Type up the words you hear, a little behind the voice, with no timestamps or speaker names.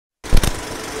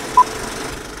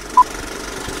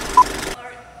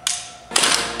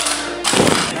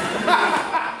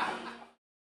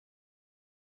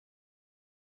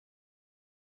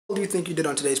do you think you did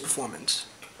on today's performance?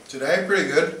 Today, pretty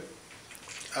good.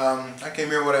 I came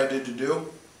here what I did to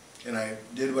do, and I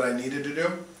did what I needed to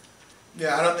do.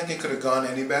 Yeah, I don't think it could have gone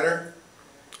any better.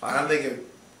 I don't think it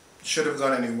should have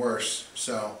gone any worse,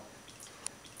 so.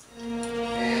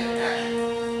 And action.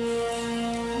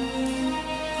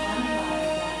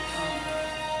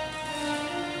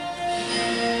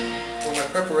 For my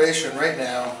preparation right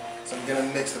now, so I'm going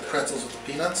to mix the pretzels with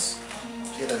the peanuts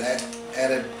to get an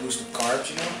added boost of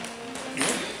carbs, you know.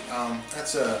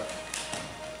 That's a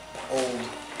old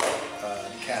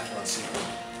decathlon secret.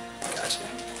 Gotcha.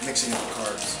 Mixing up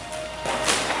carbs.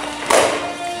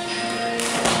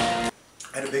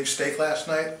 I had a big steak last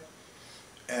night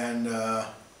and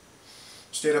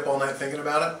stayed up all night thinking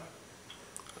about it.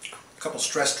 A couple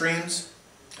stress dreams,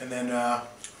 and then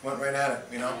went right at it,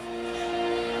 you know.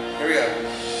 Here we go.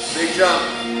 Big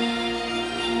jump.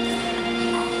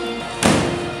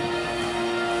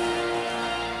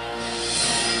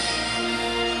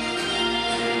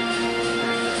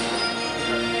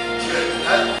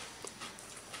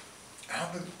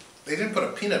 They didn't put a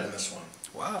peanut in this one.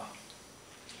 Wow.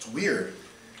 It's weird.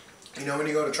 You know when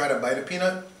you go to try to bite a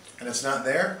peanut and it's not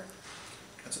there?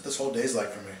 That's what this whole day's like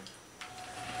for me.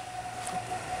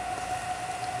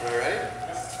 Alright?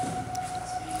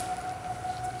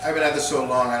 I haven't had this so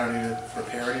long I don't need to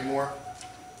prepare anymore.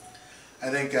 I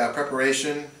think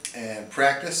preparation and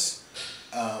practice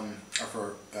are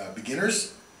for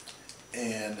beginners.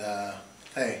 And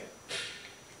hey,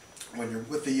 when you're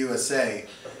with the USA,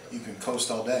 you can coast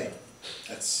all day.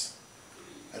 That's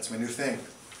my new thing.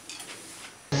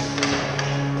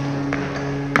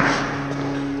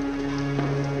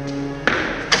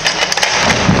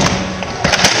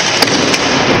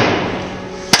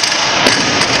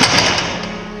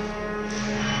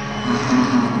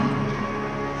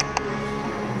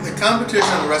 The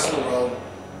competition in the rest of the world,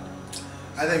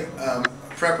 I think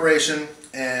preparation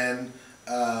and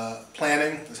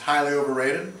planning is highly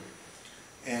overrated.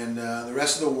 And the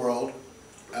rest of the world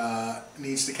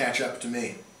needs to catch up to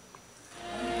me.